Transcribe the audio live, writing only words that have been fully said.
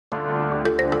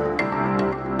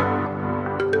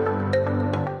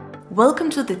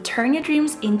Welcome to the Turn Your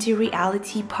Dreams into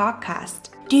Reality podcast.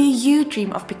 Do you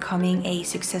dream of becoming a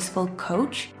successful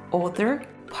coach, author,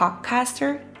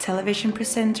 podcaster, television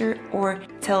presenter, or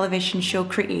television show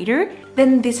creator?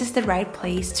 Then this is the right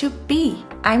place to be.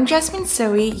 I'm Jasmine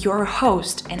Zoe, your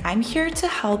host, and I'm here to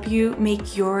help you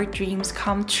make your dreams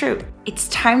come true. It's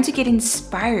time to get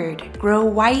inspired, grow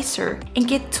wiser, and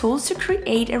get tools to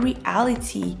create a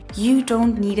reality you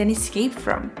don't need an escape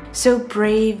from. So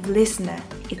brave listener,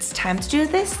 it's time to do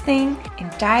this thing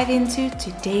and dive into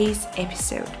today's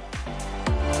episode.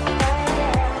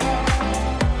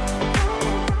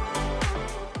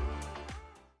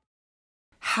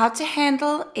 How to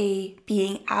handle a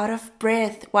being out of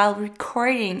breath while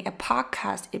recording a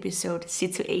podcast episode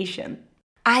situation.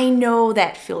 I know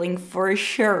that feeling for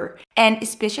sure, and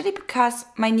especially because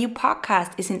my new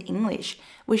podcast is in English,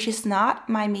 which is not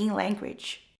my main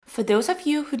language. For those of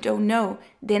you who don't know,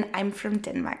 then I'm from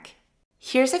Denmark.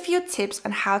 Here's a few tips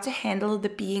on how to handle the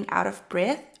being out of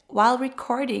breath while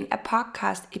recording a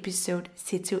podcast episode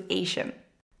situation.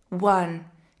 1.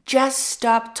 Just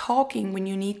stop talking when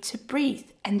you need to breathe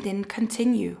and then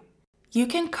continue. You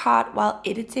can cut while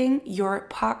editing your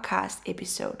podcast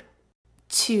episode.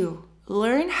 2.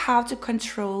 Learn how to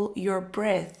control your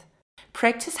breath.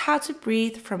 Practice how to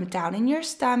breathe from down in your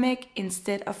stomach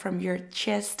instead of from your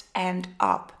chest and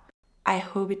up. I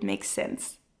hope it makes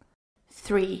sense.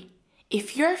 3.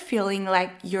 If you're feeling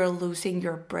like you're losing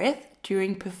your breath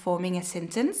during performing a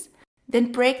sentence,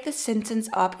 then break the sentence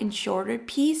up in shorter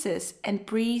pieces and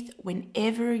breathe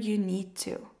whenever you need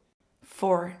to.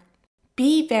 4.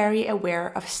 Be very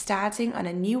aware of starting on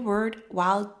a new word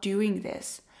while doing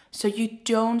this, so you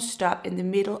don't stop in the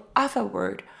middle of a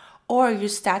word or you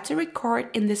start to record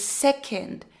in the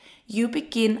second you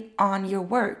begin on your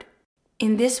word.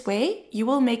 In this way, you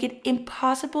will make it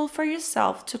impossible for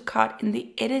yourself to cut in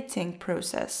the editing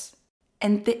process,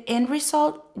 and the end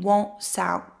result won't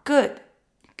sound good.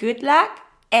 Good luck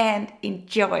and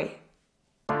enjoy!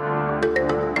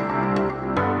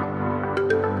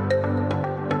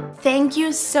 Thank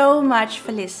you so much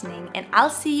for listening, and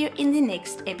I'll see you in the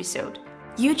next episode.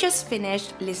 You just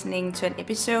finished listening to an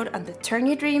episode on the Turn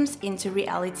Your Dreams into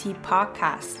Reality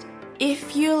podcast.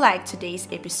 If you liked today's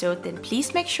episode, then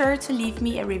please make sure to leave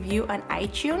me a review on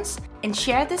iTunes and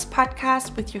share this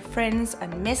podcast with your friends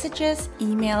on messages,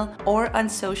 email, or on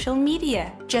social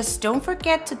media. Just don't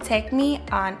forget to tag me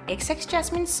on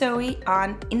xxjasminezoe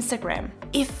on Instagram.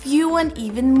 If you want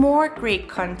even more great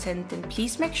content, then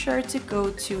please make sure to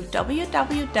go to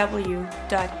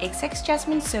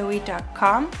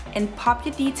www.xxjasminezoe.com and pop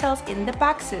your details in the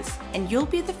boxes, and you'll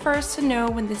be the first to know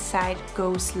when the site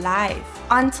goes live.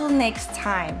 Until next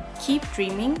time, keep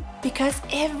dreaming, because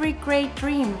every great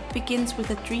dream begins with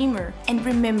a dreamer. And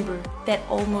remember that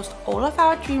almost all of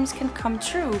our dreams can come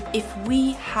true if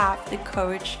we have the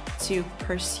courage to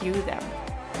pursue them.